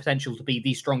has the potential to be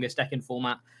the strongest deck in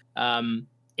format.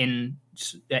 In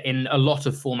a lot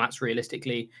of formats,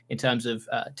 realistically, in terms of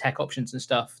tech options and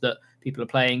stuff that people are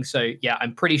playing. So yeah,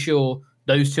 I'm pretty sure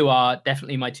those two are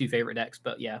definitely my two favorite decks.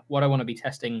 But yeah, what I want to be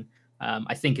testing,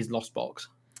 I think, is Lost Box.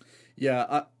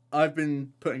 Yeah, I've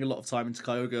been putting a lot of time into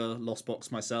Kyogre Lost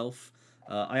Box myself.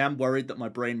 I am worried that my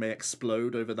brain may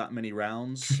explode over that many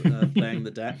rounds playing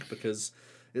the deck, because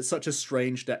it's such a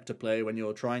strange deck to play when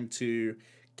you're trying to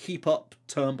keep up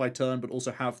turn by turn, but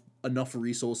also have enough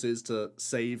resources to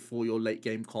save for your late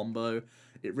game combo.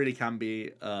 It really can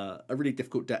be a really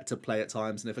difficult deck to play at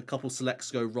times, and if a couple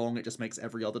selects go wrong, it just makes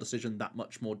every other decision that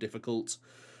much more difficult.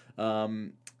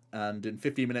 And in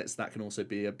 15 minutes, that can also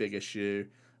be a big issue.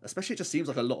 Especially, it just seems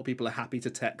like a lot of people are happy to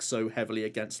tech so heavily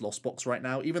against Lost Box right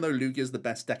now. Even though Lugia is the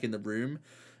best deck in the room,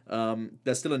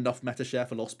 there's still enough meta share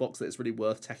for Lost Box that it's really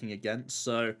worth teching against.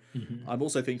 So I'm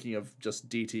also thinking of just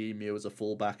DT Mew as a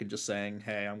fallback and just saying,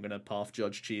 hey, I'm going to Path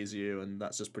Judge cheese you, and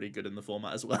that's just pretty good in the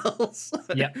format as well. So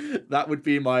yeah, that would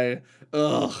be my,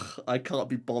 I can't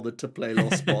be bothered to play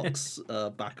Lost Box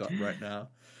backup right now.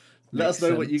 Let us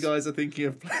know what you guys are thinking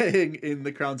of playing in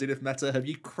the Crown Zenith meta. Have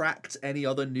you cracked any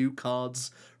other new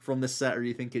cards from this set, or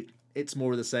you think it's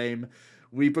more of the same?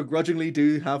 We begrudgingly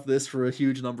do have this for a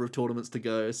huge number of tournaments to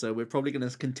go, so we're probably going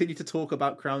to continue to talk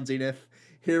about Crown Zenith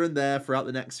here and there throughout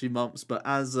the next few months, but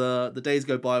as the days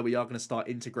go by, we are going to start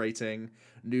integrating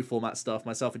new format stuff.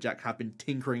 Myself and Jack have been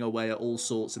tinkering away at all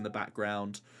sorts in the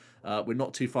background. We're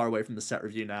not too far away from the set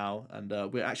review now, and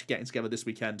we're actually getting together this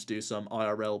weekend to do some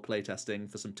IRL playtesting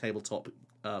for some tabletop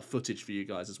footage for you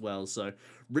guys as well. So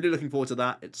really looking forward to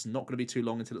that. It's not going to be too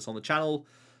long until it's on the channel,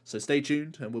 so stay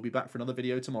tuned, and we'll be back for another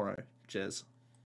video tomorrow. Cheers.